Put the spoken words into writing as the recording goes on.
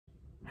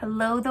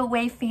Hello, The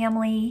Way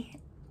family.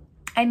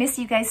 I miss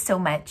you guys so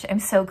much. I'm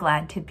so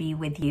glad to be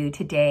with you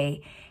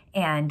today,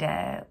 and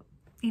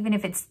even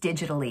if it's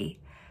digitally.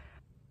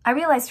 I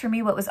realized for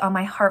me what was on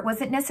my heart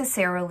wasn't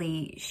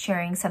necessarily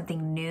sharing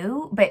something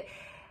new, but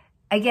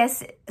I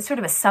guess sort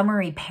of a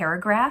summary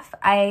paragraph.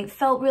 I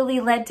felt really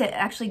led to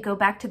actually go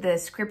back to the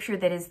scripture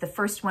that is the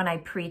first one I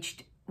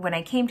preached when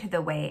I came to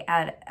The Way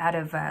out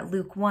of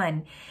Luke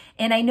 1.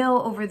 And I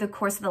know over the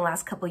course of the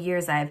last couple of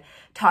years, I've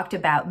talked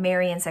about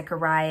Mary and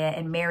Zechariah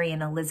and Mary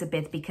and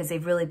Elizabeth because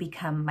they've really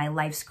become my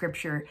life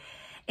scripture.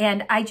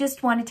 And I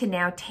just wanted to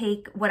now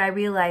take what I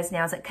realize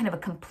now is like kind of a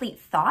complete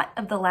thought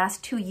of the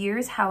last 2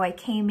 years, how I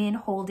came in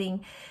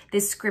holding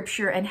this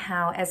scripture and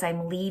how as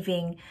I'm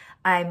leaving,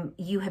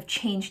 you have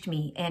changed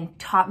me and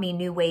taught me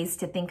new ways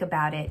to think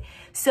about it.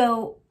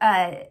 So,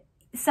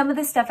 some of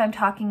the stuff I'm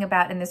talking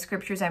about in the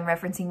scriptures I'm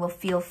referencing will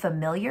feel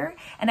familiar,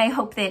 and I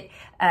hope that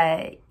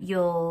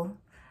you'll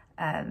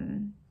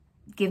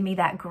give me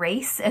that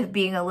grace of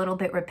being a little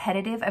bit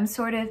repetitive. I'm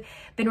sort of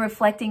been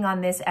reflecting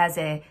on this as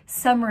a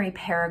summary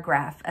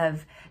paragraph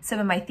of some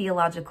of my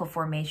theological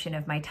formation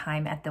of my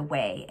time at The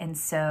Way, and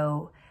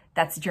so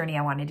that's the journey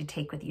I wanted to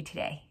take with you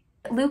today.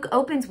 Luke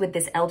opens with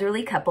this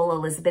elderly couple,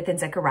 Elizabeth and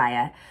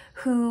Zechariah,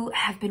 who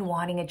have been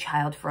wanting a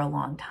child for a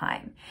long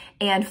time.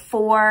 And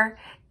for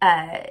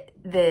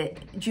the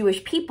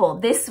Jewish people,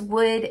 this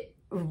would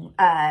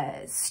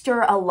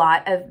stir a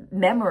lot of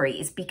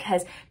memories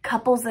because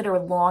couples that are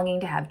longing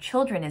to have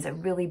children is a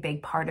really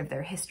big part of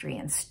their history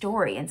and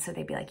story. And so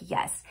they'd be like,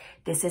 yes,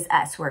 this is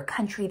us. We're a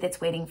country that's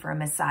waiting for a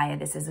Messiah.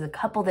 This is a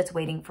couple that's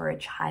waiting for a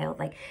child.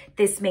 Like,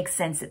 this makes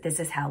sense that this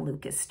is how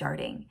Luke is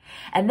starting.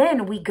 And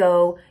then we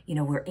go,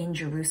 we're in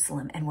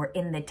Jerusalem and we're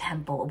in the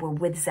temple. We're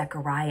with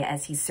Zechariah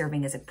as he's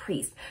serving as a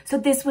priest. So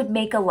this would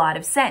make a lot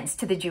of sense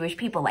to the Jewish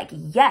people. Like,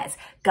 yes,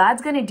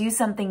 God's going to do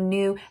something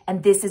new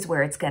and this is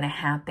where it's going to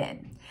happen.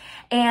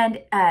 And,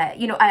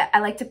 I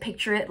like to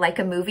picture it like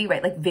a movie,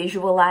 right? Like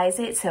visualize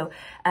it. So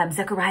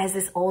Zechariah is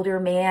this older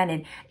man,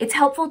 and it's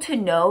helpful to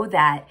know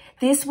that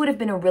this would have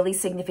been a really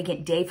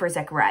significant day for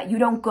Zechariah. You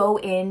don't go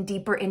in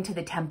deeper into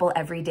the temple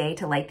every day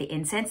to light the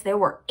incense. There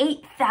were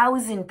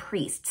 8,000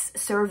 priests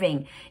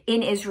serving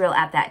in Israel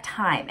at that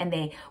time, and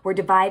they were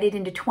divided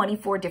into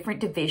 24 different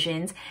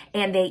divisions,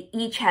 and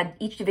each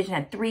division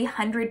had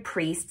 300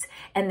 priests,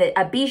 and the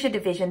Abijah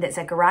division that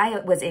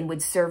Zechariah was in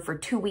would serve for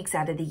 2 weeks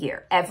out of the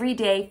year. Every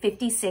day,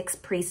 56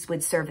 priests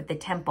would serve at the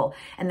temple,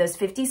 and those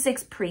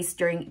 56 priests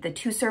during the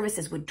 2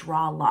 services would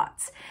draw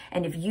lots.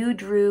 And if you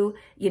drew,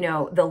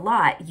 the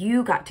lot,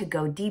 you got to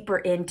go deeper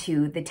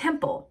into the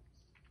temple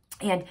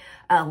and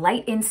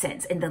light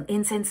incense. And the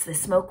incense, the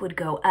smoke would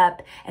go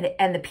up,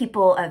 and the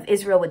people of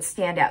Israel would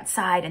stand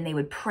outside and they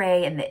would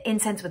pray, and the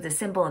incense was a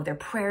symbol of their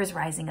prayers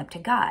rising up to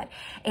God.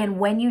 And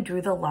when you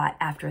drew the lot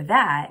after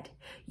that,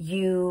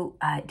 you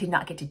did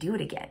not get to do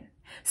it again.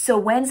 So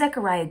when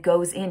Zechariah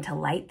goes in to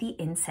light the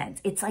incense,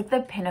 it's like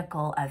the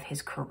pinnacle of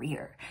his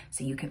career.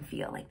 So you can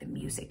feel like the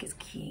music is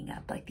keying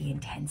up, like the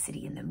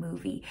intensity in the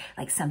movie,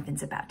 like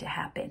something's about to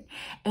happen.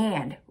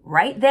 And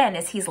right then,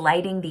 as he's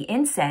lighting the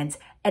incense,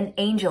 an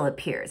angel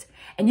appears.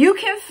 And you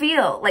can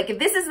feel, like, if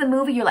this is the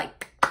movie, you're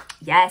like,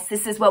 yes,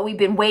 this is what we've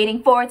been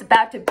waiting for. It's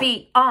about to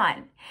be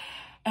on.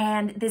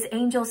 And this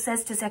angel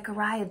says to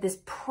Zechariah, this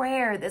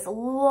prayer, this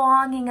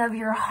longing of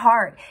your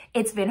heart,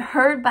 it's been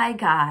heard by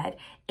God,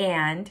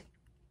 and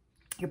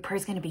your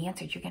prayer's going to be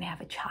answered. You're going to have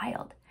a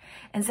child.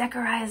 And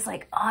Zechariah is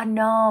like, oh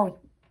no,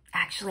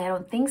 actually, I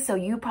don't think so.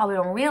 You probably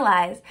don't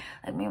realize,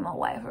 like, me and my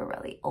wife are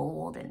really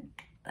old, and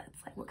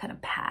that's like, we're kind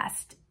of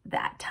past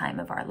that time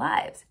of our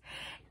lives.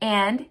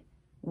 And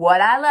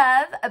what I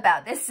love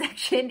about this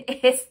section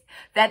is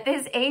that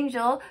this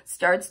angel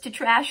starts to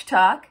trash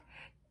talk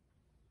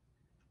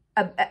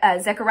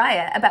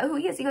Zechariah about who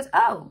he is. He goes,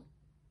 oh,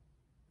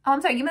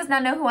 I'm sorry, you must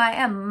not know who I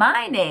am.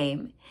 My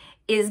name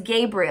is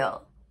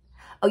Gabriel.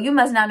 Oh, you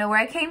must not know where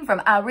I came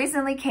from. I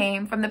recently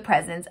came from the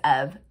presence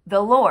of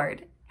the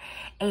Lord.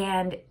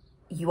 And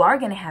you are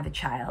going to have a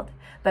child,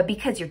 but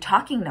because you're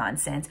talking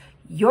nonsense,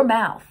 your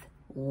mouth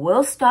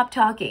will stop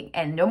talking,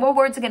 and no more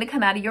words are going to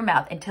come out of your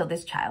mouth until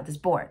this child is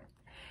born.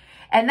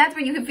 And that's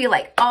where you can feel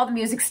like all the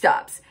music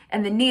stops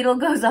and the needle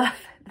goes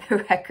off the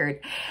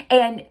record.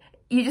 And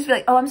you just feel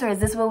like, oh, I'm sorry, is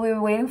this what we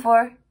were waiting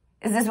for?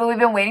 Is this what we've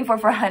been waiting for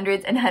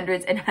hundreds and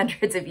hundreds and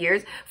hundreds of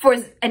years? For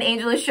an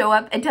angel to show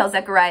up and tell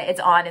Zechariah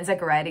it's on, and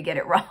Zechariah to get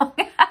it wrong.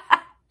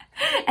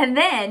 And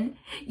then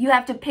you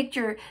have to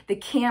picture the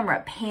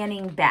camera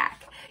panning back.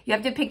 You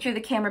have to picture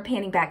the camera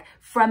panning back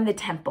from the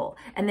temple,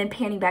 and then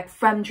panning back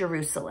from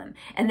Jerusalem,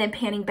 and then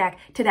panning back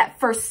to that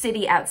first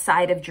city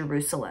outside of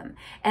Jerusalem,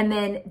 and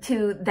then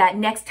to that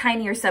next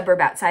tinier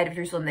suburb outside of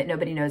Jerusalem that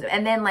nobody knows of,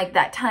 and then like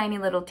that tiny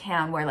little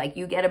town where like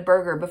you get a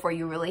burger before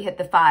you really hit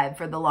the 5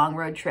 for the long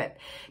road trip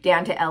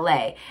down to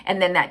LA,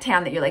 and then that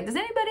town that you're like, does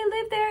anybody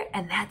live there?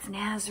 And that's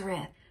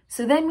Nazareth.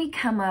 So then we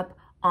come up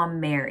on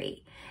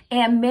Mary.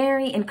 And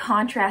Mary, in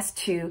contrast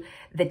to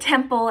the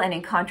temple and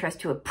in contrast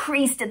to a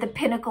priest at the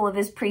pinnacle of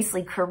his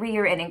priestly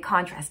career, and in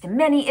contrast to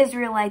many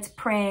Israelites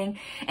praying,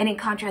 and in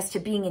contrast to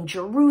being in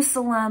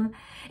Jerusalem,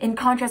 in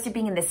contrast to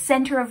being in the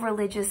center of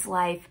religious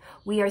life,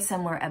 we are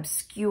somewhere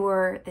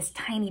obscure, this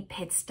tiny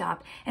pit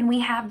stop, and we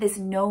have this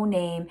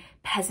no-name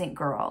peasant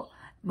girl,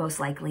 most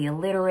likely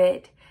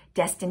illiterate,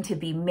 destined to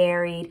be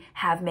married,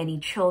 have many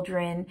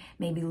children,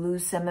 maybe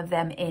lose some of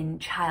them in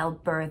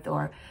childbirth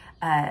or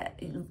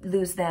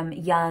lose them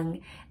young,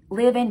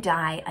 live and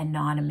die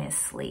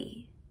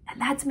anonymously. And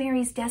that's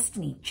Mary's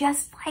destiny,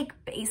 just like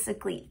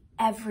basically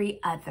every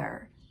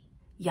other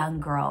young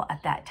girl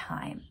at that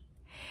time.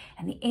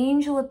 And the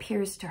angel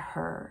appears to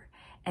her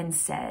and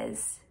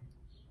says,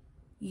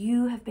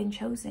 you have been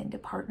chosen to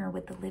partner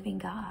with the living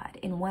God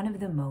in one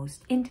of the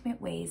most intimate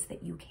ways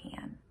that you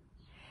can.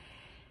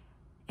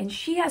 And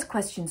she has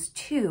questions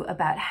too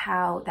about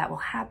how that will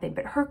happen,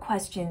 but her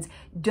questions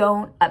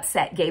don't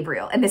upset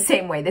Gabriel in the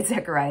same way that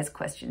Zechariah's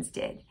questions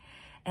did.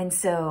 And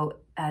so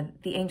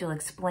the angel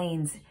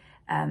explains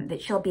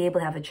that she'll be able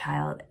to have a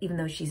child even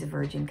though she's a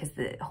virgin because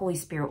the Holy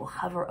Spirit will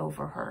hover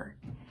over her.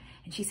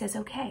 And she says,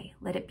 okay,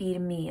 let it be to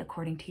me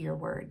according to your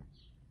word.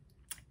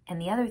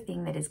 And the other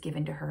thing that is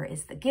given to her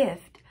is the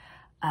gift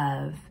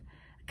of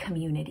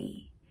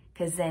community,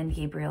 because then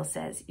Gabriel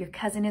says, your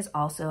cousin is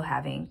also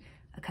having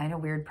a kind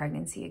of weird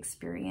pregnancy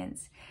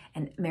experience.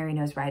 And Mary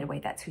knows right away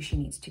that's who she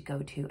needs to go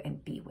to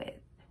and be with.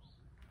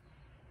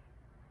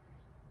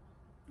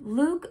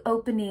 Luke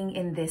opening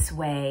in this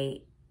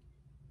way,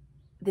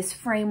 this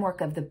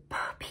framework of the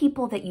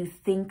people that you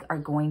think are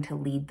going to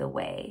lead the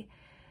way,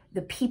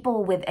 the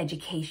people with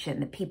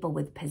education, the people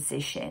with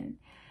position,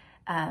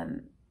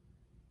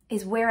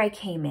 is where I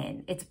came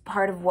in. It's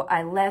part of what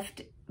I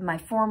left my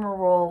former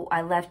role.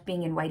 I left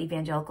being in white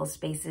evangelical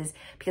spaces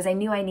because I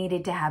knew I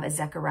needed to have a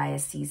Zechariah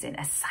season,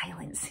 a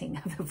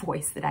silencing of the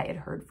voice that I had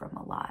heard from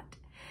a lot.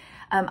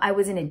 I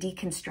was in a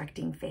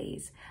deconstructing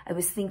phase. I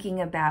was thinking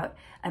about,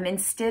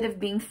 instead of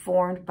being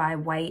formed by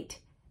white,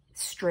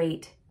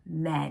 straight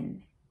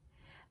men,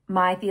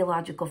 my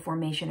theological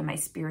formation and my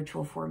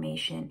spiritual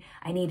formation,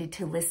 I needed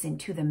to listen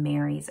to the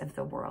Marys of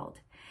the world.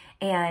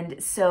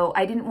 And so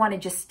I didn't want to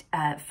just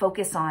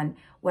focus on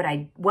what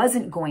I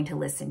wasn't going to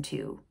listen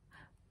to,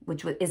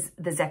 which is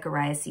the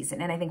Zechariah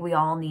season. And I think we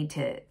all need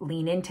to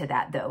lean into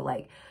that though.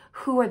 Like,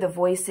 who are the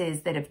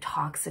voices that have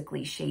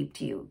toxically shaped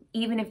you,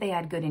 even if they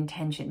had good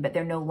intention, but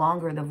they're no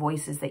longer the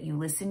voices that you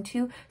listen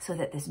to so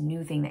that this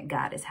new thing that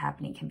God is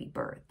happening can be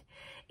birthed?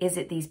 Is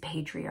it these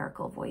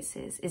patriarchal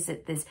voices? Is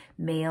it this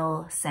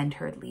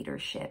male-centered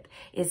leadership?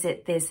 Is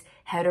it this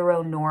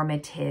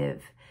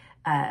heteronormative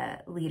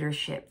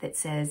leadership that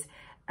says,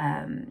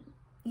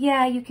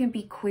 yeah, you can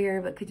be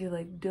queer, but could you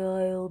like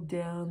dial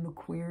down the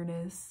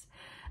queerness?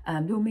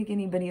 Don't make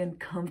anybody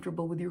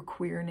uncomfortable with your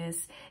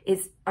queerness.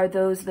 Are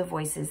those the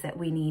voices that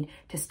we need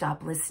to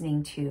stop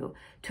listening to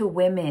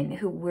women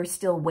who we're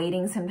still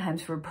waiting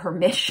sometimes for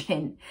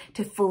permission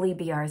to fully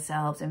be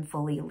ourselves and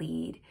fully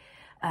lead?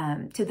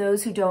 To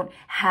those who don't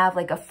have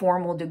like a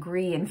formal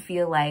degree and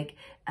feel like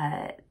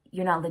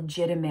you're not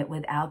legitimate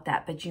without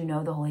that, but you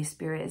know the Holy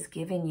Spirit has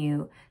given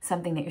you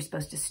something that you're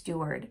supposed to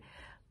steward.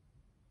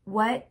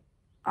 What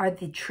are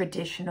the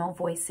traditional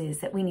voices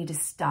that we need to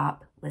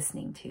stop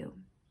listening to?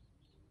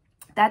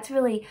 That's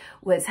really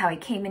was how I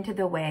came into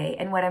the way.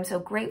 And what I'm so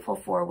grateful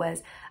for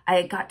was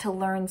I got to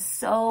learn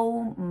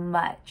so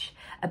much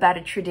about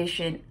a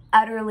tradition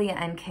utterly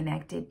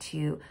unconnected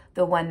to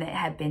the one that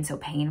had been so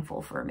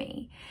painful for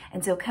me.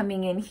 And so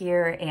coming in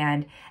here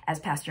and, as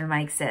Pastor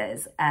Mike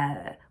says,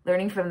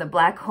 learning from the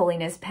Black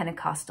holiness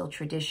Pentecostal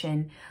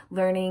tradition,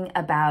 learning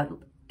about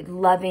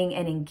loving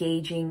and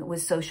engaging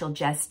with social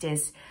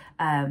justice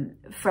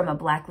from a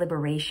Black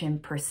liberation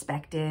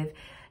perspective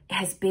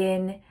has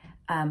been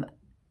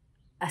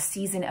a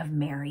season of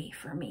Mary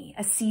for me,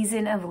 a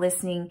season of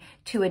listening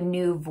to a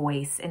new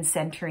voice and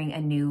centering a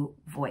new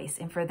voice.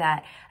 And for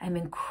that, I'm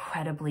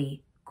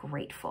incredibly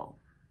grateful.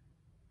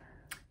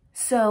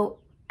 So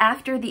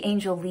after the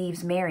angel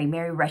leaves Mary,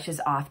 Mary rushes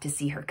off to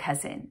see her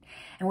cousin.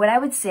 And what I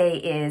would say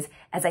is,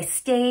 as I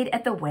stayed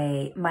at the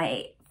way,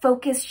 my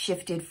focus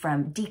shifted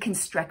from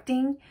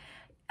deconstructing,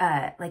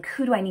 like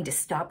who do I need to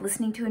stop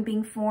listening to and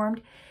being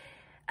formed?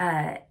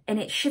 And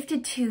it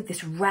shifted to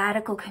this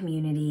radical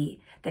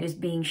community that is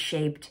being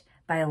shaped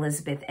by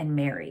Elizabeth and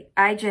Mary.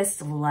 I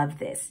just love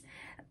this.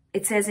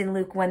 It says in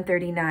Luke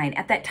 1:39,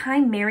 at that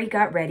time, Mary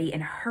got ready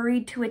and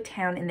hurried to a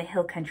town in the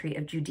hill country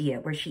of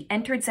Judea, where she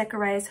entered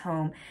Zechariah's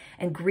home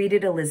and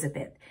greeted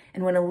Elizabeth.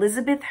 And when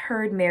Elizabeth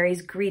heard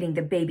Mary's greeting,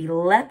 the baby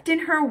leapt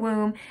in her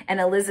womb, and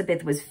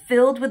Elizabeth was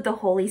filled with the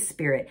Holy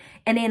Spirit.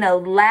 And in a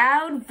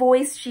loud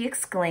voice, she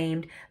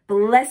exclaimed,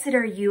 Blessed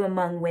are you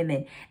among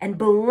women, and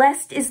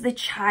blessed is the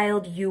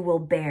child you will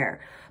bear.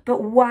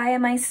 But why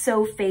am I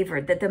so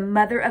favored that the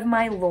mother of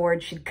my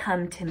Lord should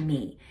come to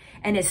me?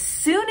 And as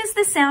soon as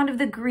the sound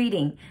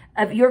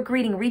of your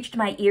greeting reached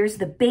my ears,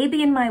 the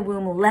baby in my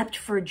womb leapt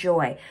for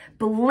joy.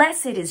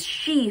 Blessed is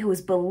she who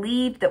has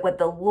believed that what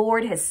the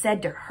Lord has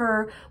said to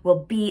her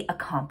will be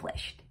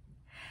accomplished.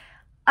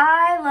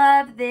 I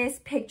love this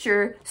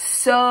picture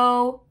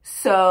so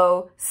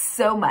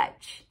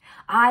much.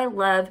 I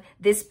love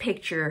this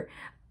picture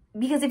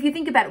because if you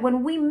think about it,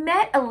 when we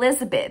met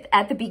Elizabeth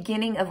at the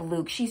beginning of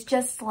Luke, she's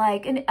just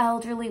like an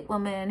elderly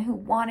woman who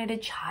wanted a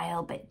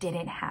child but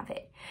didn't have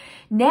it.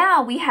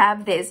 Now we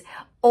have this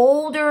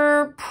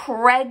older,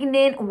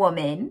 pregnant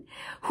woman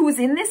who's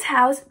in this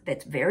house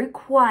that's very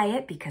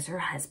quiet because her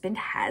husband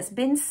has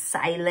been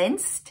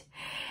silenced,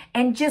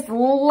 and just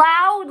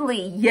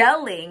loudly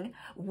yelling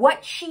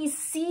what she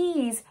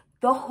sees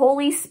the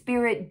Holy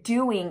Spirit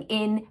doing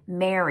in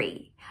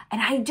Mary.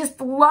 And I just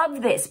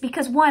love this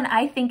because one,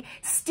 I think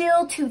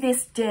still to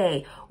this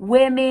day,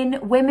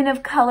 women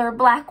of color,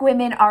 Black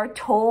women are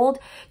told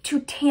to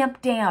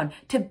tamp down,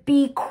 to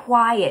be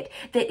quiet.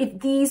 That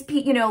if these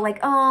people, like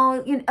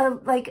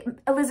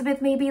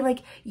Elizabeth, maybe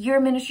like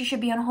your ministry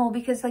should be on hold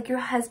because like your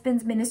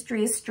husband's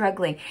ministry is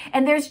struggling.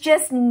 And there's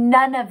just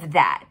none of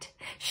that.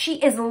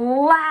 She is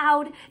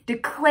loud,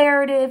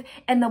 declarative,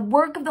 and the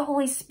work of the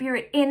Holy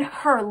Spirit in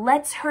her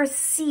lets her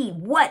see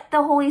what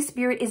the Holy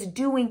Spirit is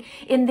doing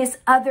in this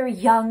other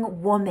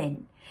young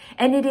woman.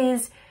 And it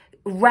is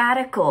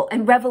radical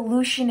and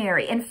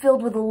revolutionary and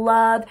filled with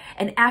love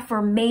and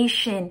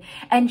affirmation.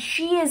 And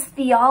she is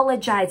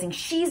theologizing.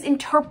 She's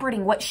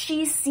interpreting what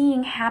she's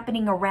seeing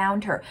happening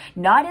around her,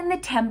 not in the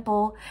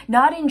temple,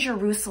 not in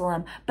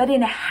Jerusalem, but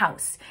in a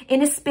house,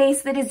 in a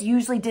space that is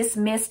usually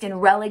dismissed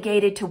and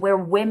relegated to where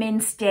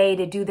women stay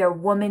to do their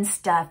woman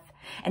stuff.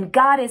 And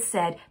God has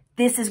said,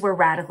 this is where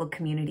radical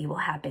community will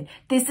happen.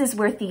 This is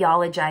where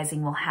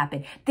theologizing will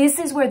happen. This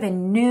is where the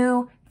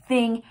new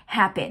thing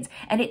happens.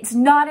 And it's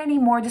not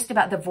anymore just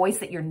about the voice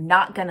that you're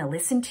not going to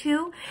listen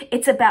to.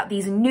 It's about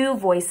these new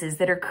voices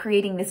that are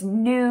creating this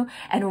new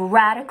and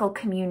radical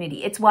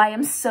community. It's why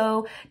I'm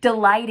so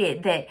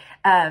delighted that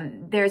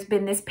there's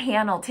been this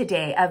panel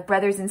today of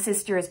brothers and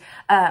sisters,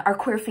 our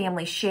queer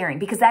family sharing,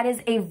 because that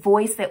is a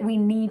voice that we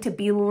need to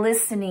be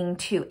listening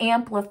to,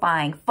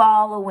 amplifying,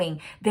 following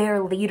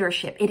their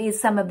leadership. It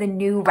is some of the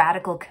new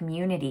radical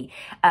community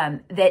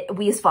that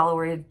we as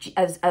followers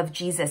of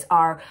Jesus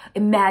are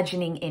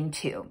imagining into.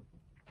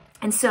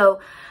 And so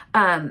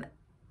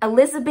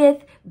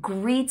Elizabeth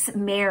greets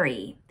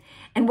Mary.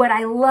 And what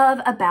I love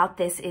about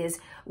this is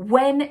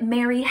when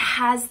Mary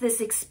has this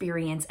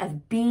experience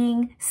of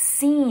being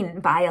seen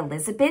by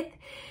Elizabeth,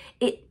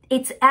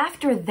 it's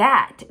after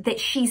that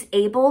she's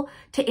able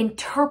to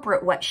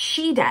interpret what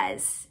she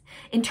does,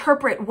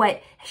 interpret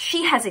what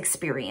she has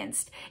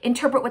experienced,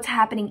 interpret what's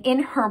happening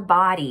in her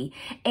body,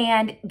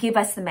 and give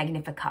us the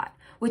Magnificat,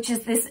 which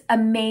is this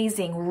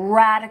amazing,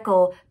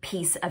 radical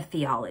piece of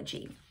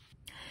theology.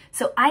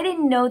 So I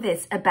didn't know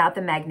this about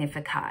the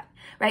Magnificat,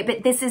 right?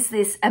 But this is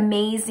this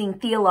amazing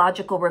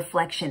theological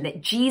reflection that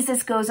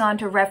Jesus goes on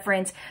to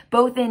reference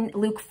both in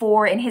Luke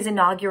 4 in his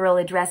inaugural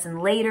address and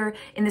later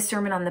in the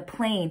Sermon on the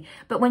Plain.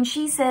 But when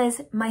she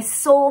says, my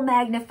soul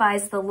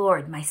magnifies the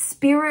Lord, my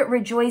spirit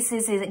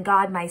rejoices in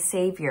God, my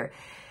Savior.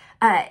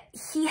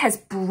 He has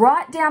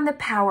brought down the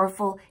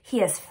powerful. He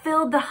has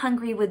filled the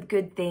hungry with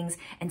good things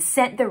and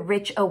sent the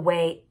rich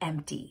away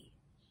empty.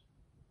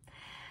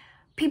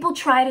 People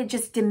try to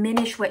just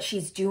diminish what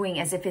she's doing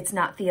as if it's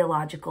not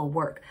theological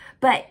work.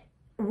 But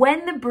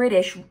when the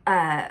British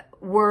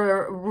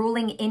were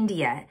ruling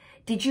India,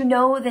 did you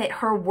know that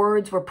her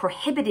words were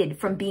prohibited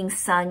from being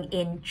sung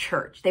in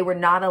church? They were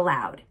not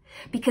allowed.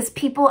 Because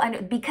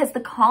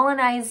the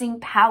colonizing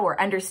power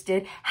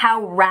understood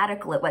how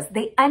radical it was.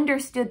 They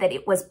understood that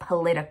it was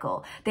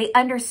political. They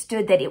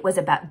understood that it was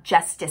about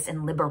justice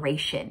and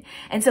liberation.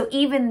 And so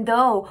even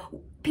though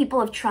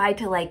people have tried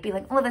to be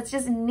like, oh, that's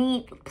just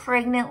neat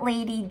pregnant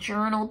lady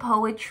journal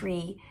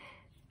poetry,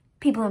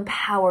 people in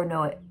power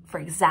know it for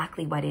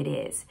exactly what it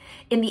is.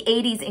 In the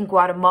 80s in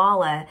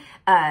Guatemala,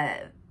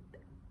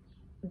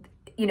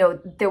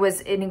 there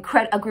was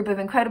a group of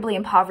incredibly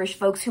impoverished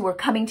folks who were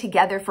coming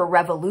together for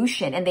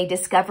revolution, and they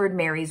discovered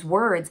Mary's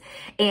words,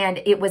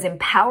 and it was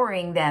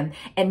empowering them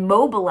and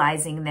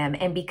mobilizing them.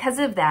 And because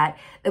of that,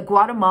 the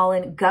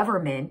Guatemalan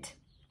government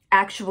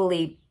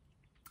actually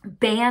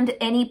banned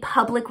any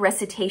public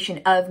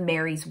recitation of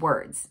Mary's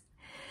words.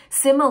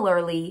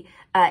 Similarly,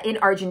 in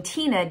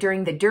Argentina,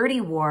 during the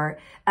Dirty War,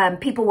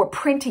 people were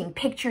printing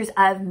pictures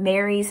of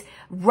Mary's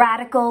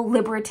radical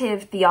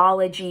liberative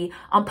theology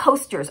on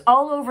posters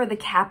all over the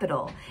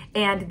capital.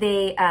 And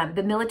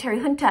the military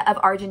junta of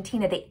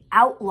Argentina, they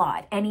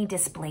outlawed any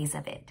displays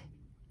of it.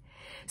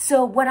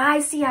 So what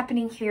I see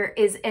happening here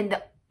is,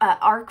 and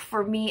arc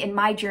for me in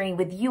my journey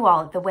with you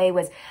all the way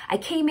was I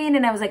came in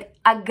and I was like,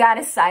 I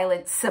gotta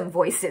silence some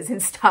voices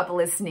and stop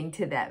listening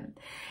to them.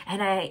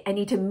 And I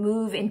need to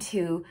move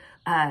into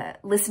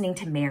listening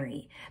to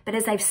Mary. But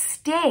as I've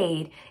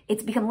stayed,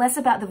 it's become less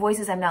about the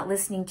voices I'm not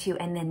listening to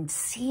and then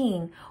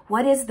seeing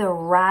what is the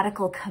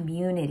radical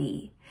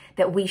community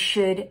that we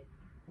should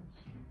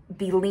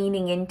be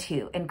leaning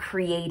into and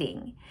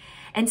creating.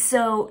 And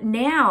so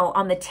now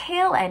on the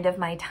tail end of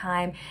my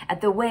time at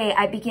the Way,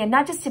 I began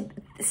not just to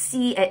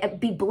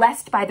be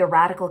blessed by the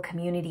radical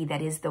community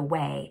that is the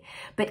Way,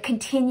 but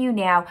continue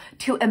now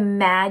to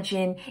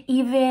imagine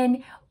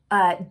even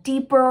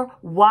deeper,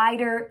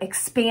 wider,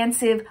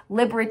 expansive,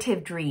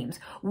 liberative dreams.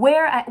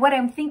 What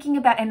I'm thinking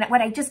about and what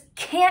I just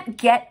can't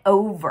get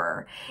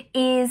over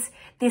is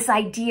this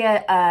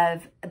idea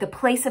of the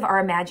place of our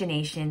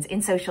imaginations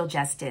in social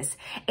justice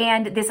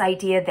and this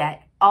idea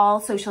that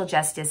all social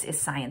justice is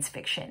science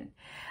fiction.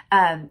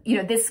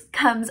 This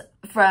comes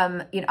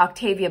from,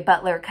 Octavia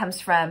Butler,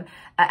 comes from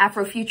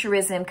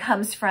Afrofuturism,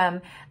 comes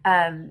from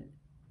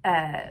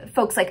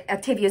folks like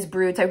Octavia's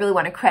Broods. I really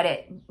want to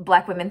credit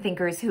Black women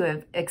thinkers who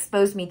have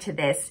exposed me to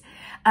this.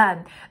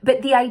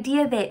 But the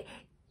idea that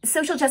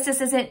social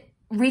justice isn't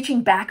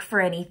reaching back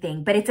for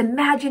anything, but it's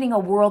imagining a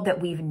world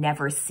that we've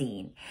never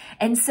seen.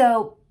 And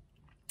so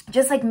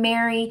just like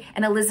Mary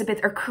and Elizabeth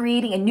are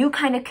creating a new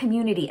kind of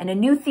community and a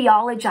new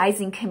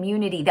theologizing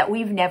community that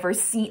we've never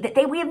seen,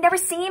 we have never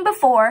seen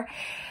before.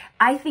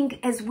 I think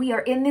as we are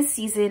in this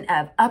season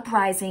of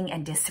uprising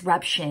and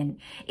disruption,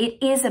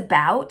 it is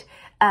about,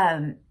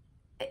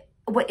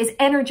 what is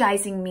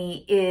energizing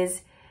me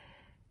is,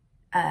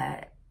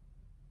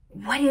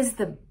 what is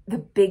the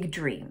big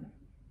dream?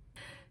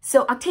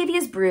 So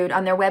Octavia's Brood,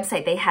 on their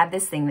website, they have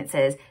this thing that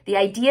says, the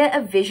idea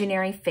of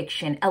visionary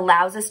fiction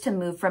allows us to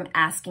move from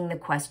asking the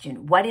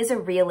question, what is a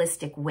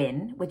realistic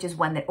win, which is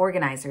one that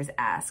organizers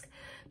ask,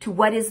 to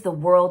what is the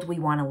world we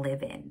want to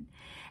live in?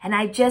 And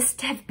I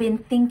just have been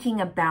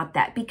thinking about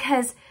that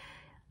because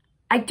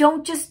I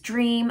don't just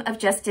dream of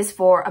justice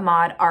for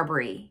Ahmaud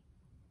Arbery,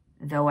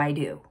 though I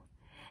do.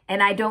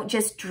 And I don't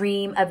just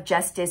dream of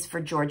justice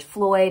for George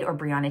Floyd or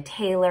Breonna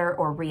Taylor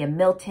or Rhea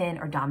Milton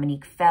or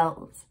Dominique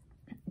Fells.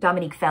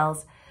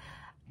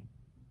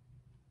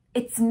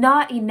 It's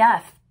not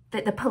enough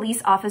that the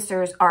police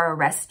officers are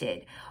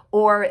arrested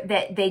or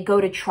that they go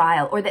to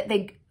trial or that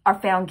they are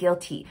found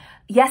guilty.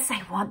 Yes,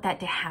 I want that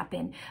to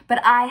happen, but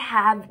I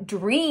have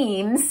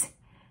dreams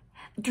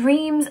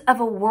of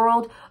a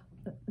world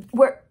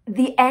where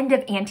the end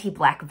of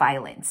anti-Black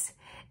violence,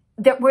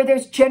 where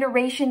there's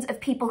generations of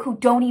people who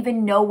don't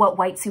even know what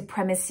white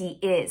supremacy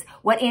is,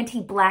 what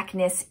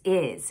anti-Blackness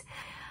is.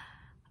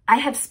 I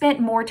have spent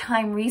more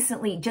time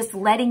recently just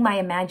letting my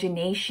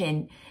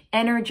imagination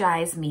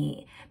energize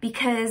me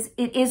because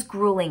it is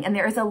grueling and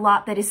there is a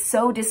lot that is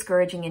so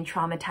discouraging and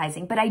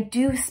traumatizing. But I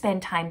do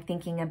spend time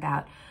thinking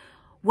about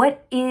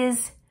what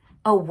is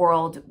a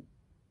world,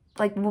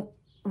 like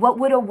what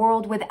would a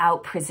world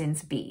without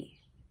prisons be?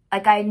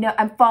 Like I know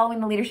I'm following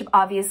the leadership,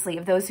 obviously,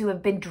 of those who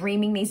have been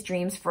dreaming these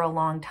dreams for a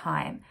long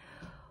time.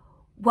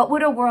 What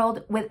would a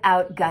world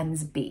without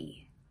guns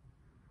be?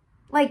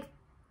 Like,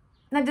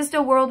 not just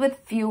a world with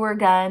fewer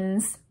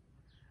guns,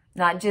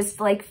 not just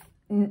like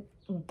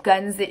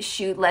guns that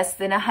shoot less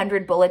than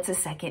 100 bullets a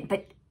second,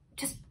 but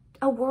just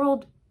a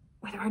world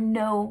where there are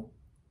no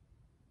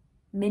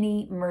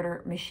mini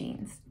murder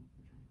machines.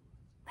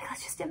 Like,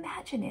 let's just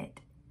imagine it.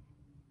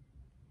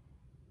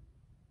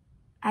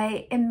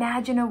 I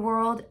imagine a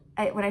world,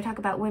 when I talk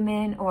about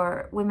women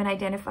or women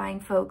identifying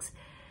folks,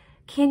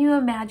 can you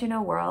imagine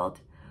a world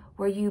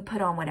where you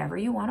put on whatever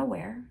you want to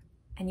wear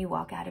and you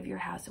walk out of your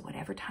house at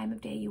whatever time of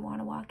day you want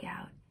to walk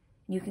out?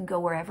 You can go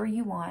wherever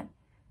you want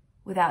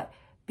without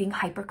being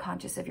hyper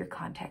conscious of your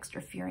context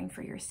or fearing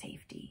for your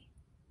safety.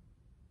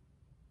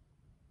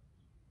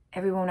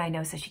 Everyone I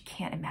know says she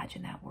can't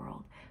imagine that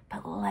world,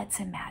 but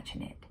let's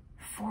imagine it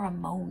for a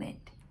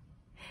moment.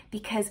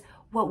 Because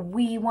what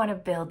we want to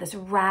build, this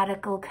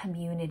radical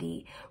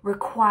community,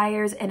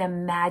 requires an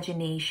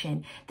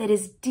imagination that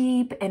is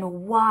deep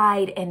and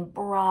wide and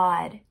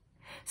broad,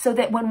 so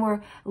that when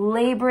we're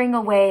laboring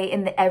away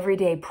in the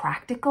everyday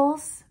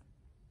practicals,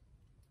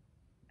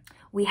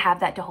 we have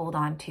that to hold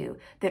on to,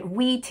 that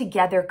we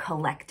together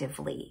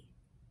collectively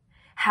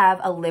have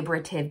a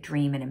liberative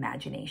dream and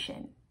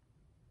imagination.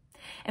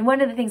 And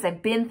one of the things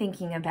I've been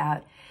thinking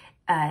about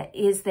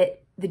is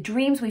that the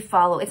dreams we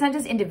follow, it's not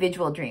just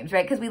individual dreams,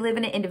 right? Because we live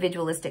in an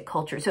individualistic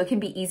culture. So it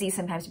can be easy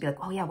sometimes to be like,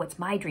 oh yeah, what's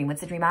my dream?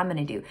 What's the dream I'm going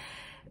to do?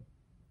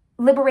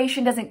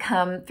 Liberation doesn't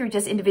come through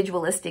just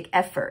individualistic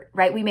effort,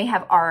 right? We may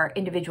have our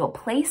individual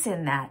place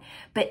in that,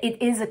 but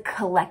it is a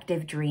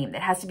collective dream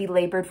that has to be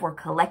labored for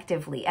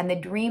collectively. And the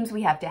dreams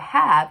we have to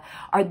have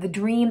are the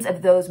dreams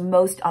of those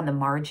most on the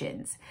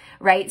margins,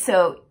 right?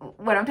 So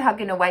when I'm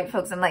talking to white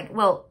folks, I'm like,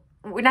 well,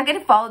 we're not going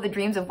to follow the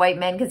dreams of white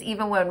men, because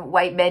even when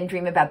white men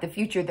dream about the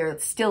future, they're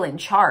still in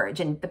charge,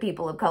 and the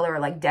people of color are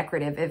like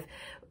decorative.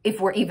 if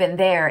we're even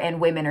there,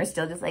 and women are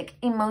still just like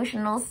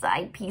emotional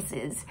side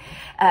pieces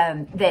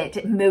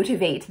that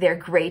motivate their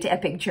great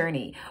epic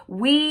journey.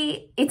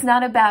 It's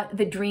not about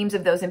the dreams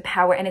of those in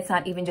power, and it's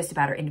not even just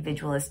about our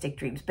individualistic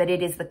dreams, but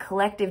it is the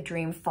collective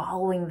dream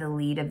following the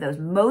lead of those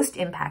most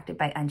impacted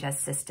by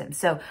unjust systems.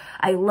 So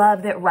I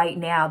love that right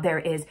now there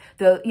is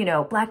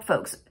Black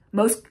folks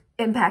most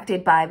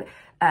impacted by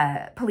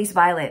police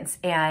violence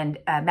and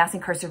mass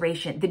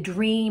incarceration, the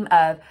dream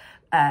of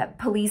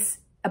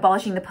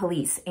abolishing the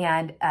police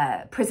and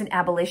prison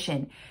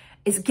abolition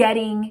is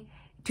getting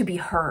to be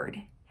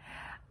heard.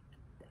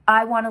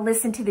 I want to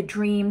listen to the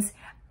dreams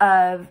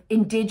of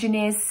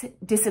Indigenous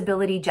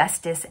disability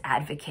justice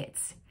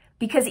advocates,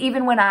 because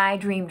even when I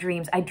dream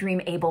dreams, I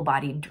dream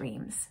able-bodied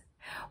dreams.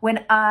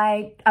 When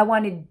I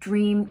want to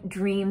dream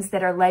dreams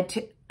that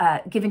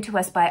are given to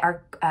us by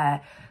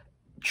our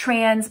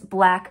trans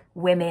Black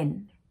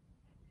women.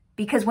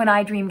 Because when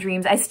I dream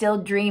dreams, I still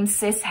dream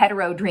cis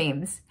hetero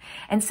dreams.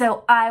 And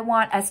so I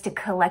want us to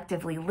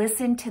collectively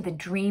listen to the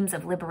dreams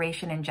of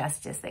liberation and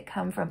justice that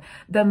come from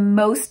the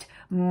most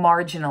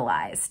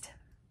marginalized.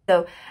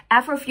 So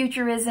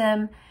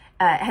Afrofuturism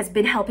has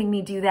been helping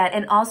me do that,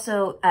 and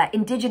also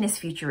Indigenous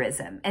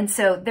futurism. And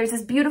so there's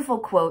this beautiful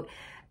quote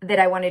that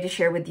I wanted to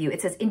share with you.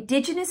 It says,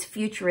 Indigenous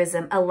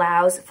futurism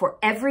allows for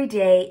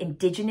everyday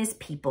Indigenous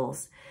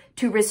peoples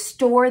to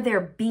restore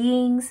their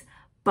beings,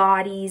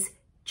 bodies,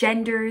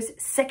 genders,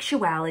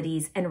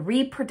 sexualities, and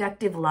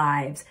reproductive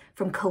lives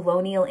from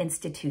colonial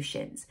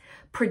institutions,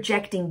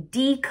 projecting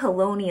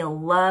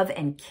decolonial love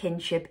and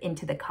kinship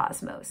into the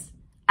cosmos.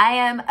 I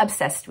am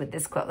obsessed with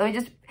this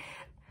quote.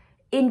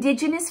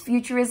 Indigenous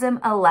futurism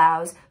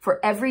allows for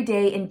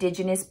everyday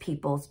Indigenous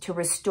peoples to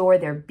restore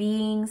their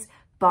beings,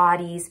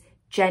 bodies,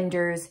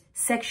 genders,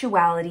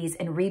 sexualities,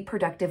 and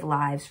reproductive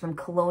lives from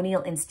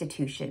colonial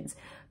institutions,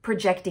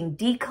 projecting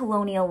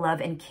decolonial love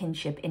and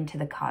kinship into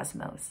the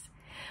cosmos.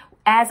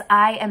 As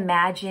I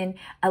imagine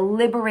a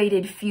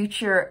liberated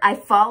future, I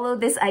follow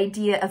this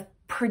idea of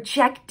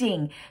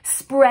projecting,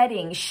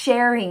 spreading,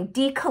 sharing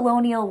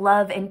decolonial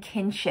love and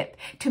kinship.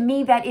 To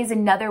me, that is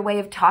another way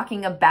of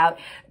talking about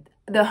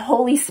the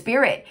Holy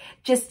Spirit,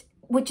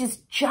 which is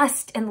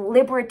just and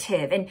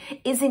liberative and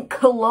isn't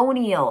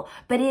colonial,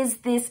 but is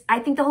this, I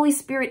think the Holy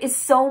Spirit is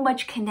so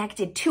much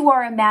connected to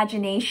our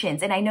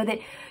imaginations. And I know that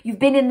you've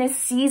been in this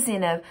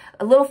season of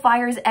little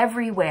fires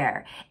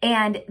everywhere,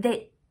 and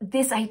that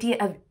this idea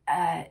of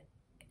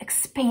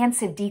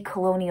expansive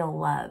decolonial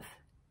love,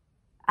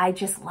 I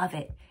just love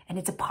it. And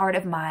it's a part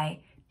of my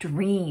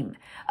dream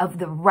of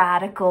the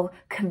radical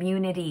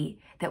community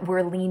that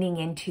we're leaning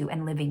into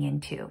and living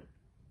into.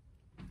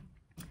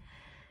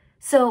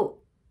 So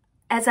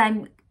as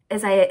I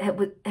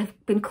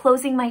have been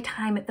closing my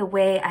time at the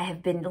Way, I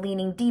have been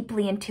leaning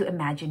deeply into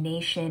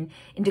imagination,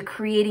 into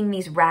creating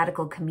these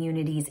radical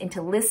communities,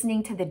 into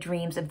listening to the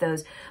dreams of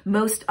those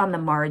most on the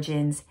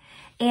margins.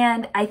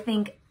 And I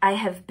think I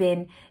have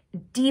been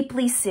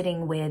deeply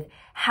sitting with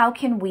how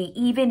can we,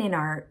 even in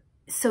our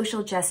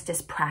social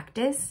justice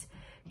practice,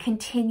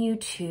 continue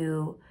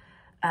to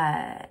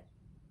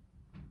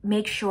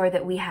make sure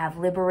that we have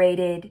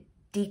liberated,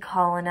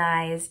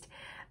 decolonized,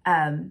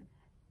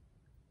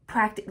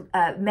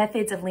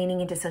 methods of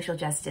leaning into social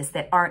justice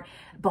that aren't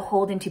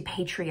beholden to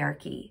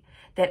patriarchy,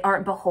 that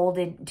aren't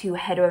beholden to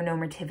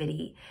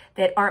heteronormativity,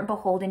 that aren't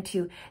beholden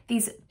to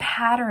these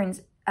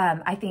patterns,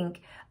 I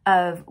think,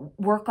 of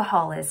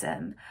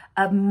workaholism,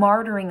 of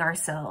martyring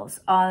ourselves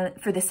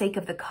for the sake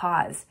of the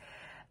cause,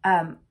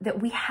 that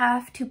we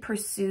have to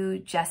pursue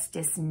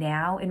justice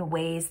now in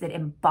ways that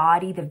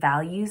embody the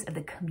values of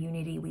the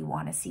community we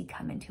want to see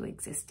come into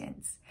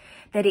existence,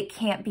 that it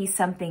can't be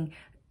something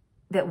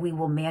that we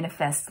will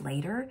manifest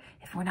later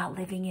if we're not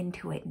living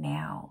into it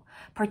now,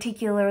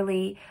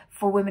 particularly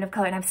for women of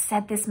color. And I've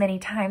said this many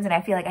times, and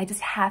I feel like I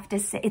just have to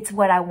say, it's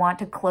what I want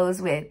to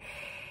close with,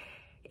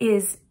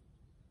 is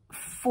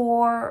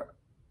for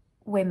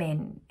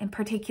women, and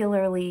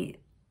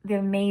particularly the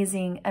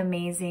amazing,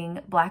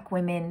 amazing Black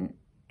women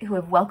who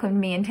have welcomed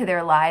me into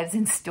their lives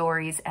and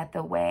stories at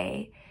the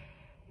Way.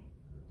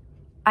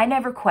 I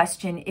never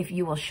question if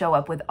you will show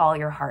up with all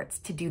your hearts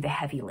to do the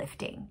heavy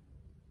lifting.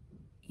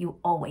 You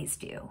always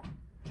do.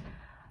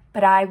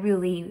 But I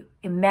really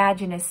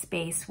imagine a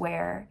space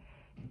where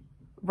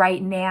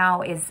right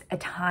now is a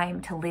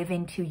time to live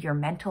into your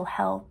mental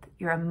health,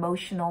 your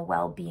emotional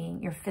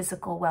well-being, your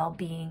physical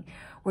well-being,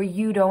 where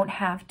you don't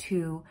have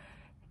to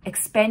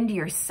expend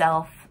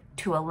yourself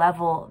to a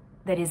level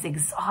that is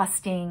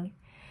exhausting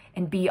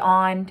and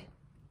beyond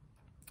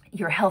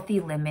your healthy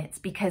limits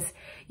because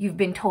you've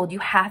been told you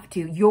have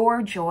to.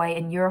 Your joy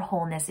and your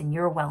wholeness and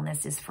your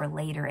wellness is for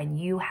later, and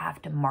you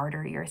have to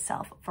martyr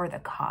yourself for the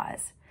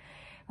cause.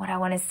 What I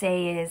want to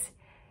say is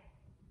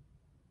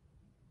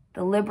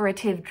the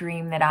liberative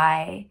dream that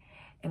I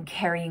am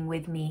carrying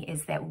with me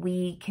is that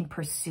we can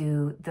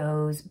pursue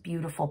those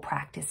beautiful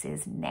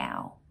practices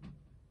now.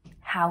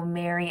 How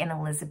Mary and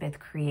Elizabeth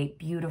create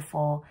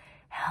beautiful,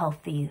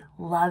 healthy,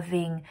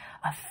 loving,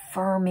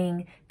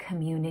 affirming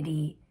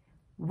community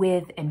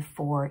with and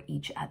for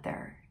each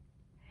other.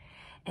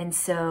 And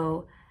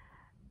so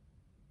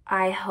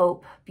I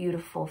hope,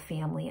 beautiful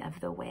family of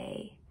the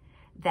way,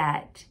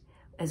 that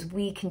as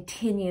we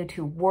continue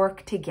to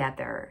work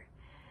together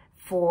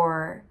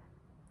for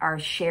our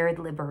shared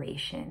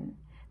liberation,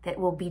 that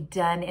will be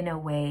done in a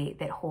way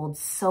that holds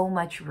so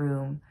much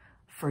room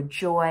for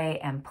joy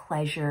and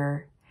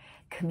pleasure,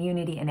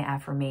 community and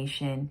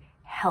affirmation,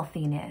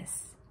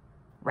 healthiness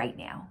right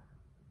now.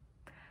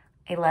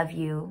 I love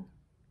you.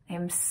 I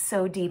am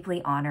so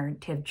deeply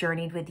honored to have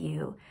journeyed with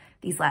you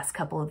these last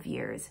couple of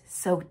years.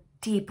 So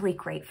deeply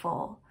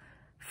grateful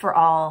for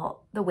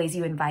all the ways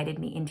you invited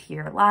me into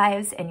your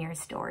lives and your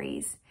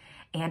stories.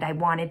 And I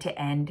wanted to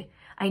end,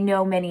 I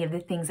know many of the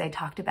things I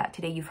talked about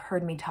today you've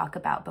heard me talk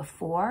about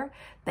before,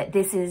 but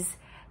this is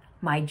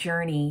my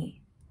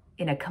journey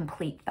in a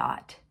complete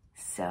thought.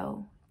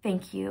 So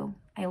thank you.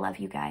 I love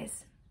you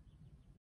guys.